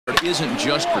isn't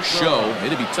just for show.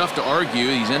 It'd be tough to argue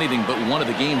he's anything but one of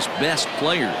the game's best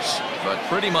players. But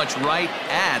pretty much right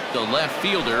at the left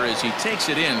fielder as he takes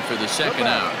it in for the second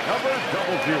out.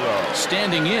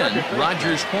 Standing in,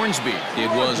 Rogers Hornsby. It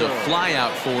was a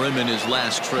flyout for him in his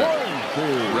last trip.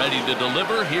 Ready to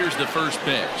deliver. Here's the first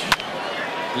pitch.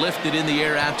 Lifted in the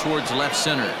air out towards left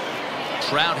center.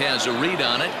 Trout has a read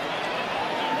on it.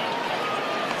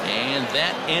 And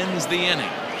that ends the inning.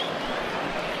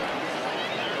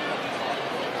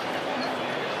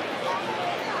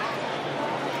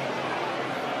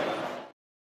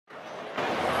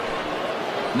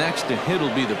 Next to hit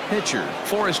will be the pitcher,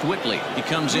 Forrest Whitley. He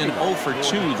comes in 0 for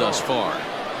 2 thus far.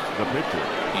 The pitcher.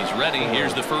 He's ready.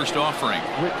 Here's the first offering.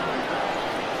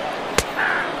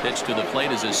 Pitch to the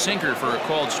plate is a sinker for a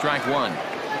called strike one.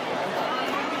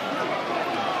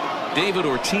 David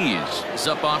Ortiz is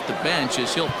up off the bench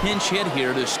as he'll pinch hit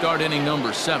here to start inning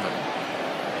number 7.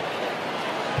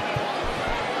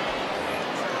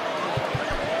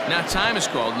 Now time is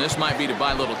called, and this might be to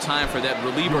buy a little time for that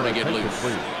reliever to get loose.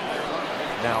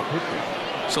 Now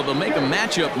pitching. So they'll make a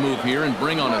matchup move here and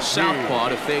bring on a southpaw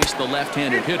to face the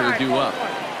left-handed hitter due up.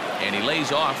 And he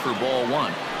lays off for ball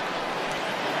 1.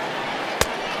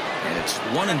 And it's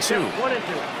 1-2.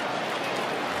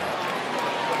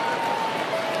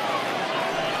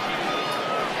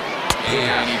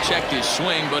 And he checked his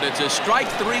swing, but it's a strike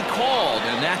 3 called,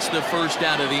 and that's the first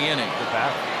out of the inning.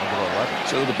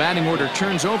 So the batting order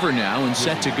turns over now and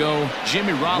set to go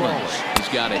Jimmy Rollins. He's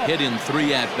got a hit in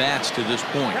 3 at-bats to this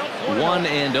point.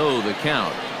 1-0 the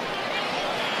count.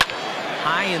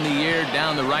 High in the air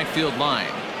down the right field line.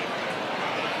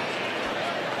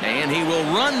 And he will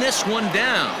run this one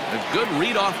down. A good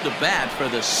read off the bat for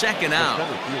the second out.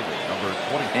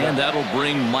 And that'll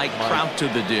bring Mike Trout to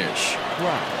the dish.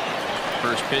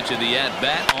 First pitch of the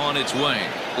at-bat on its way.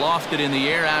 Lofted in the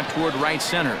air out toward right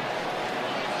center.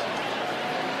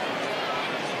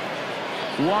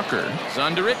 Walker is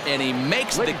under it, and he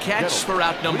makes the catch for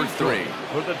out number 3.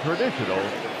 For the traditional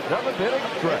 7th inning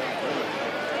stretch.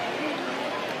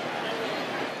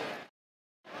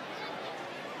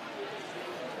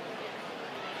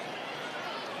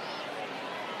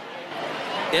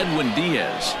 Edwin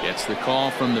Diaz gets the call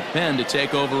from the pen to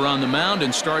take over on the mound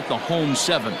and start the home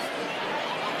 7th.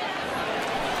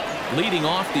 Leading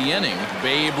off the inning,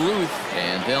 Babe Ruth,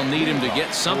 and they'll need him to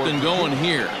get something going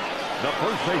here.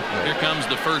 Here comes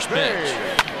the first pitch.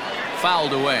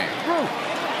 Fouled away.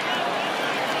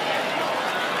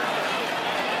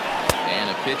 And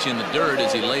a pitch in the dirt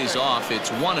as he lays off. It's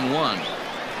 1-1.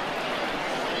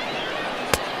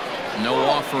 No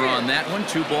offer on that one.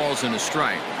 2 balls and a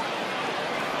strike.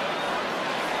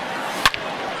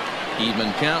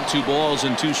 Even count, 2 balls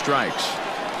and 2 strikes.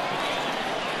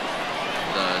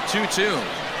 The 2-2.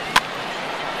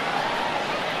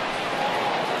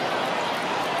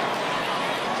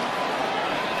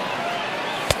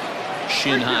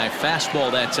 Shin high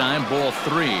fastball that time, ball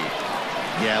 3.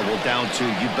 Yeah, well, down 2.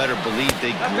 You better believe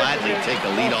they gladly take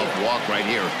a leadoff walk right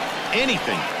here.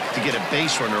 Anything to get a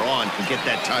base runner on and get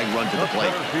that tying run to the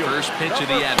plate. First pitch of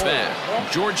the at-bat.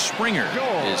 George Springer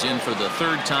is in for the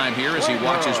 3rd time here as he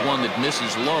watches one that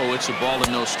misses low. It's a ball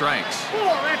and no strikes.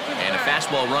 And a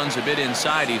fastball runs a bit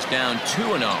inside. He's down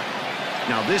 2-0.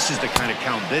 Now this is the kind of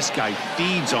count this guy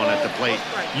feeds on at the plate.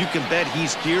 You can bet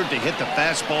he's geared to hit the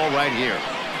fastball right here.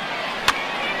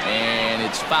 And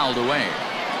it's fouled away.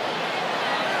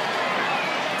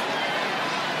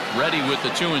 Ready with the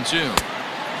 2-2.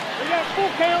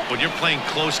 When you're playing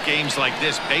close games like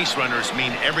this, base runners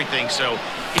mean everything, so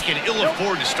he can ill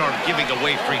afford to start giving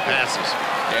away free passes.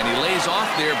 And he lays off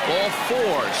there, ball 4.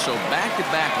 So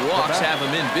back-to-back walks have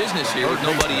him in business here with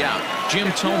nobody out.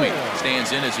 Jim Thome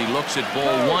stands in as he looks at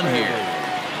ball 1 here.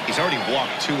 He's already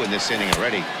walked 2 in this inning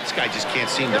already. This guy just can't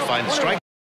seem to find the strike.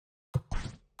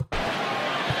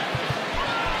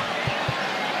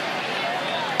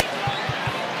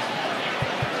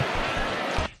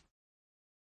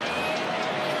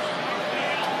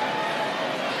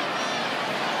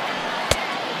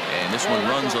 This one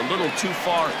runs a little too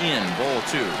far in, ball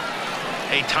 2.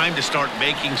 Hey, time to start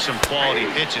making some quality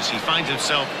pitches. He finds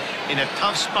himself in a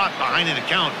tough spot behind an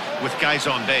account with guys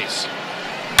on base.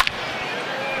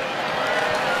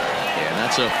 And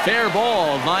that's a fair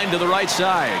ball, line to the right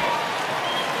side.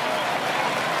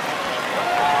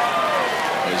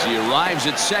 As he arrives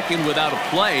at second without a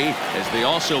play, as they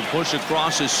also push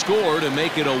across a score to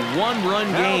make it a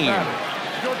 1-run game.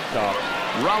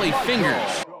 Raleigh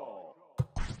Fingers.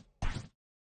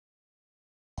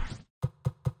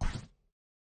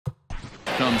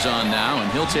 comes on now,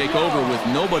 and he'll take over with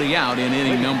nobody out in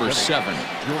inning number 7.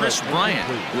 Chris Bryant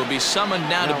will be summoned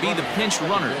now to be the pinch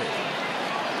runner.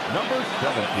 Number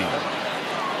 17,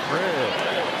 Chris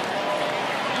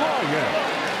Bryant.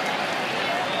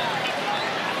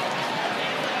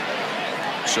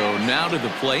 So now to the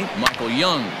plate, Michael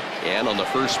Young. And on the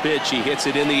first pitch, he hits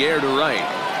it in the air to right.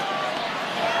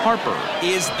 Harper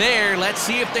is there. Let's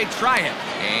see if they try it.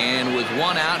 And with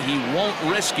one out, he won't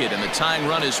risk it, and the tying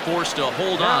run is forced to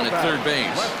hold on at third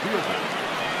base.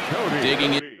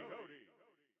 Digging in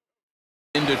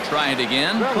to try it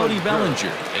again, Cody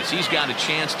Bellinger, as he's got a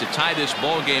chance to tie this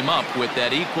ball game up with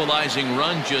that equalizing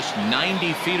run just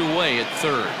 90 feet away at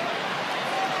third.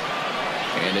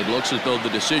 And it looks as though the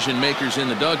decision makers in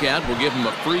the dugout will give him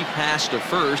a free pass to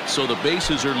first, so the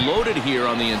bases are loaded here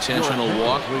on the intentional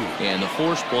walk, and the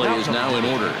force play is now in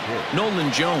order.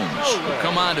 Nolan Jones will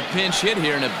come on to pinch hit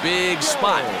here in a big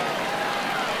spot.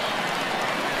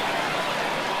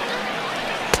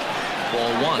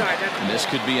 Ball 1. And this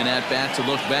could be an at-bat to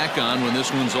look back on when this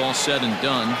one's all said and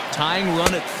done. Tying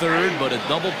run at third, but a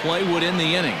double play would end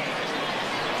the inning.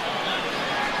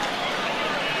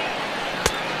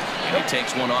 And he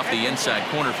takes one off the inside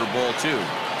corner for ball 2.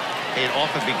 It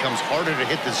often becomes harder to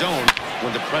hit the zone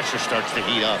when the pressure starts to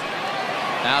heat up.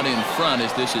 Out in front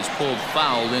as this is pulled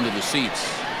foul into the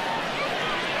seats.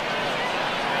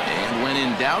 And when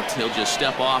in doubt, he'll just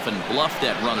step off and bluff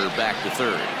that runner back to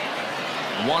third.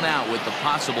 One out with the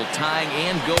possible tying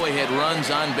and go-ahead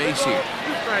runs on base here.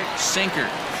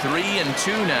 Sinker,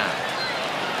 3-2 now.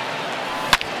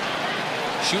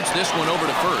 Shoots this one over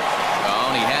to first.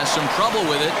 Oh, and he has some trouble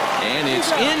with it, and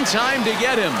it's in time to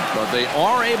get him. But they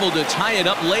are able to tie it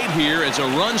up late here as a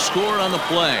run scored on the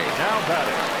play. Now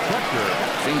batting,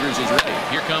 Fingers is ready.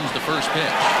 Here comes the first pitch.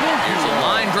 Here's a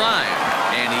line drive,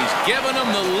 and he's given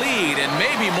them the lead, and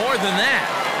maybe more than that.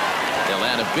 They'll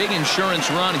add a big insurance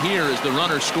run here as the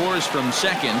runner scores from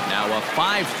second. Now a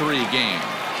 5-3 game.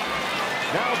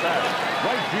 now batting,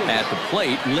 right field. At the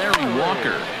plate, Larry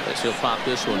Walker, as he'll pop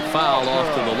this one foul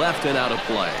off to the left and out of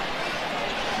play.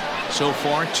 So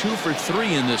far, 2 for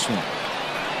 3 in this one.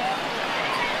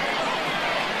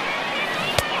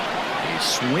 A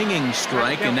swinging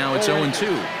strike, and now it's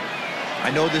 0-2. I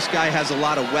know this guy has a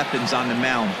lot of weapons on the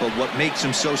mound, but what makes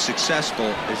him so successful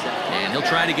is that... And he'll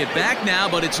try to get back now,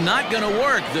 but it's not going to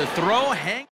work. The throw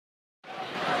hangs.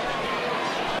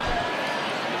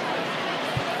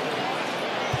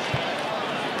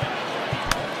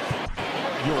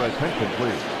 Your attention,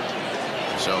 please.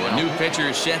 So a new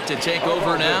pitcher set to take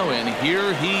over now, and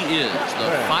here he is,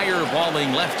 the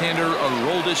fireballing left-hander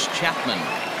Aroldis Chapman.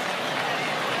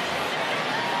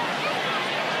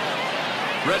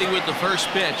 Ready with the first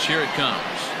pitch. Here it comes.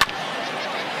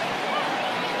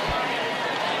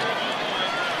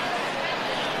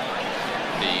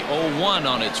 The 0-1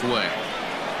 on its way.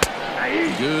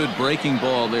 Good breaking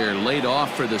ball there, laid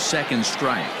off for the second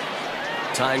strike.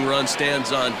 Tying run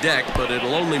stands on deck, but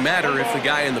it'll only matter if the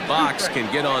guy in the box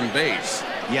can get on base.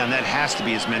 Yeah, and that has to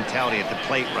be his mentality at the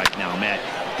plate right now, Matt.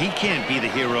 He can't be the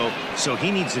hero, so he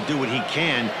needs to do what he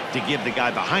can to give the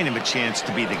guy behind him a chance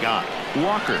to be the guy.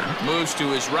 Walker moves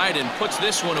to his right and puts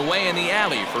this one away in the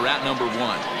alley for out number 1.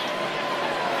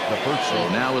 So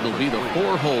now it'll be the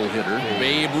 4-hole hitter,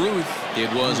 Babe Ruth.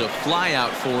 It was a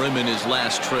flyout for him in his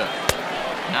last trip.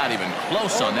 Not even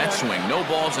close on that swing. No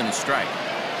balls and a strike.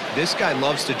 This guy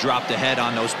loves to drop the head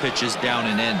on those pitches down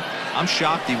and in. I'm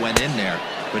shocked he went in there,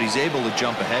 but he's able to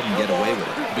jump ahead and get away with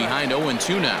it. Behind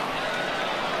 0-2 now.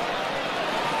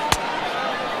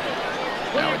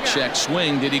 Now a check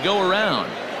swing. Did he go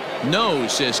around? No,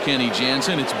 says Kenny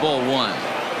Jansen. It's ball 1.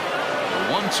 The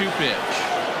 1-2 pitch.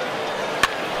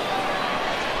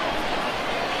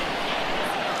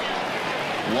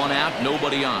 One out,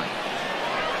 nobody on.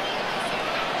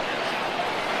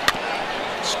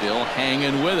 Still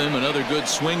hanging with him. Another good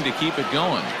swing to keep it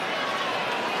going.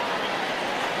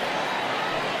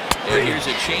 And here's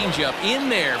a changeup in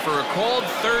there for a called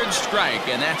third strike,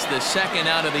 and that's the second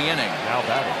out of the inning. Now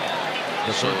batting.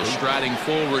 So striding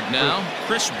forward now,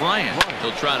 Chris Bryant.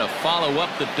 He'll try to follow up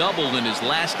the double in his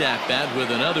last at-bat with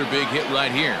another big hit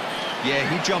right here. Yeah,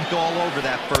 he jumped all over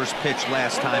that first pitch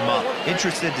last time up.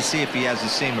 Interested to see if he has the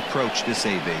same approach this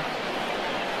AB.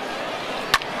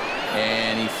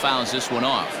 And he fouls this one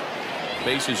off.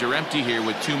 Bases are empty here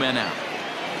with 2 men out.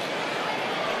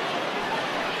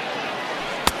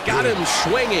 Got him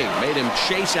swinging. Made him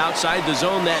chase outside the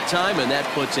zone that time, and that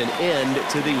puts an end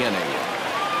to the inning.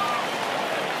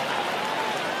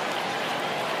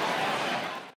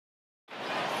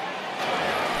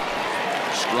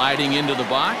 Riding into the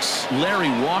box, Larry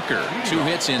Walker. 2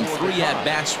 hits and 3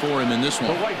 at-bats for him in this The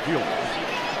one. right fielder,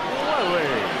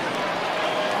 Larry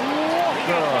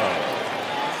Walker.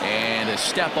 And a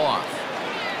step off.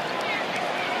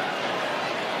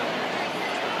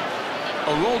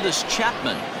 Aroldis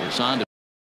Chapman is on to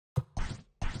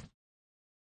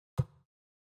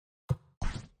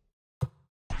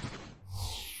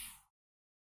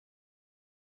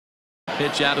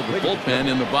pitch out of the bullpen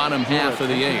in the bottom half of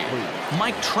the 8th.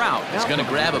 Mike Trout is going to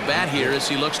grab a bat here as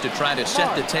he looks to try to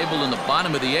set the table in the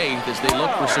bottom of the 8th as they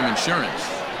look for some insurance.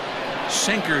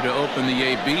 Sinker to open the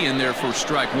AB in there for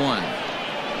strike 1.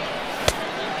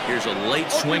 Here's a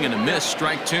late swing and a miss,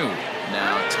 strike 2.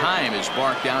 Now time is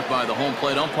barked out by the home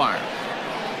plate umpire.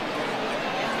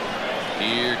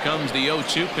 Here comes the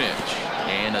 0-2 pitch.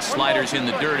 And a slider's in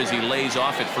the dirt as he lays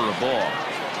off it for a ball.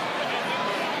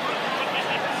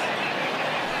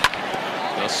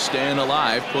 Just staying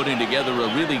alive, putting together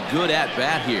a really good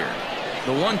at-bat here.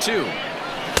 The 1-2.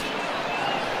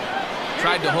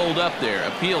 Tried to hold up there.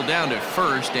 Appeal down to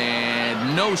first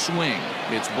and no swing.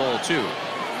 It's ball 2.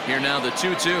 Here now the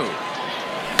 2-2.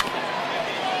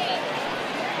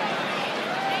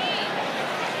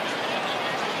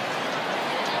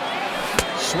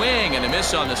 Swing and a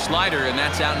miss on the slider, and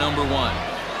that's out number 1.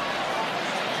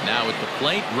 Now at the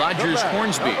plate, Rogers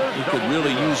Hornsby. He could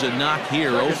really use a knock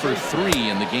here. 0 for 3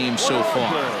 in the game so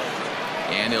far.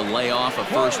 And he'll lay off a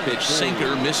first pitch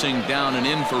sinker, missing down and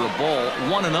in for a ball.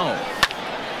 1-0.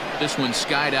 This one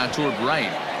skied out toward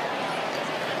right.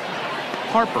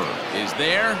 Harper is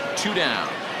there. 2 down.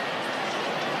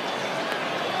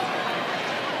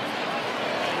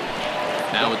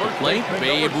 Now at the plate,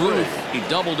 Babe Ruth. He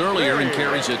doubled earlier and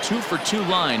carries a 2 for 2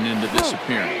 line into this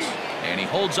appearance. And he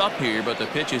holds up here, but the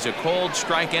pitch is a cold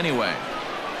strike anyway.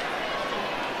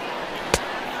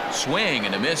 Swing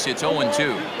and a miss. It's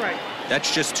 0-2.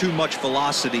 That's just too much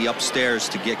velocity upstairs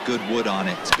to get good wood on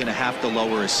it. He's going to have to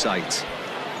lower his sights.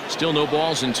 Still no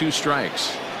balls and 2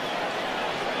 strikes.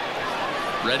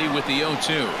 Ready with the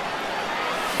 0-2.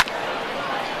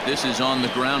 This is on the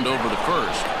ground over the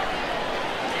first.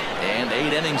 And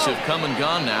 8 innings have come and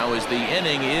gone now as the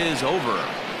inning is over.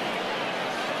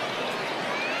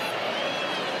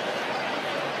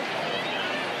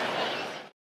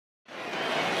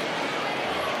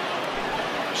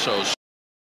 So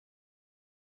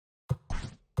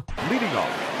Leading off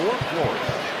for Florida,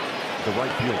 the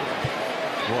right fielder,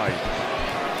 Bryce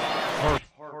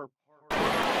Harper.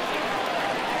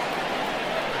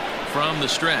 from the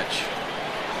stretch.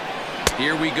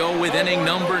 Here we go with inning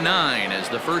number 9 as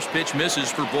the first pitch misses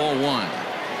for ball 1.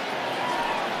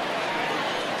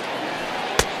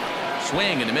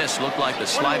 Swing and a miss. Looked like the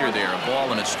slider there. A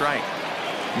ball and a strike.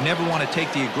 You never want to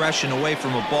take the aggression away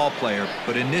from a ball player,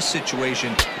 but in this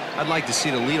situation, I'd like to see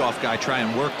the leadoff guy try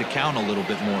and work the count a little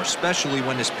bit more, especially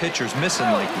when this pitcher's missing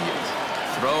like he is.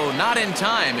 Throw not in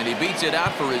time, and he beats it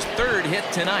out for his 3rd hit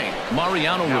tonight.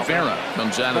 Mariano Rivera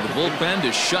comes out of the bullpen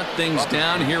to shut things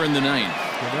down here in the 9th.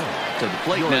 To the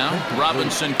plate now,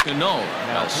 Robinson Cano.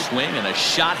 A swing and a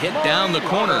shot hit down the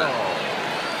corner.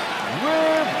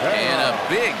 And a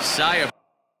big sigh of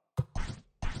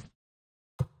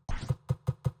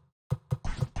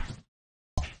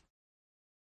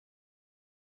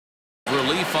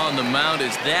relief on the mound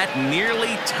as that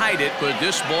nearly tied it, but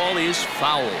this ball is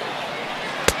foul.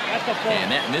 And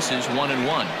that misses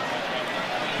 1-1.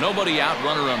 Nobody out,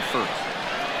 runner on first.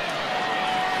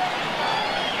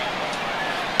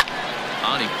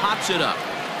 And he pops it up.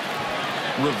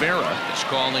 Rivera is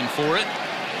calling for it.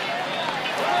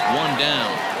 1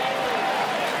 down.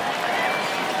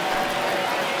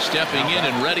 Stepping in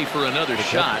and ready for another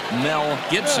shot, Mel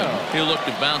Gibson. He'll look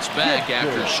to bounce back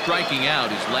after striking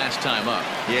out his last time up.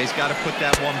 Yeah, he's got to put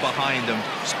that one behind him,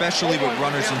 especially with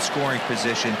runners in scoring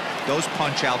position. Those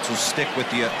punch-outs will stick with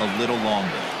you a little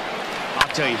longer.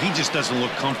 I'll tell you, he just doesn't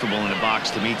look comfortable in the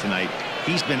box to me tonight.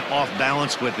 He's been off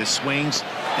balance with his swings,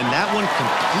 and that one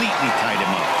completely tied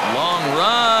him up. Long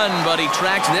run, but he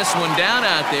tracks this one down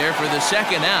out there for the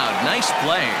 2nd out. Nice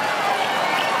play.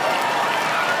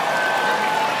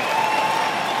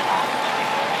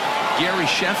 Gary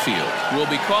Sheffield will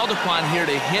be called upon here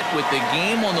to hit with the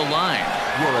game on the line.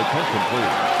 Your attention,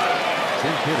 please.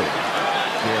 Since hitting,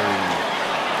 Gary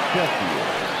Sheffield.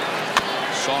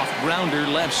 Soft grounder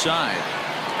left side.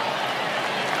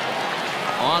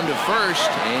 On to first,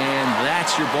 and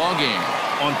that's your ball game.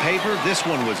 On paper, this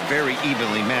one was very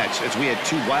evenly matched as we had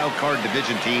two wild card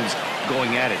division teams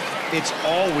going at it. It's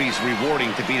always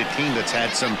rewarding to beat a team that's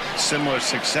had some similar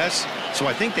success, so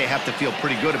I think they have to feel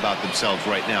pretty good about themselves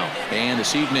right now. And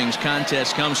this evening's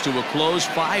contest comes to a close,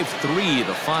 5-3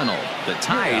 the final. The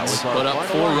Tides put up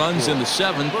 4 runs in the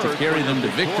 7th to carry them to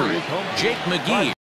victory. Jake McGee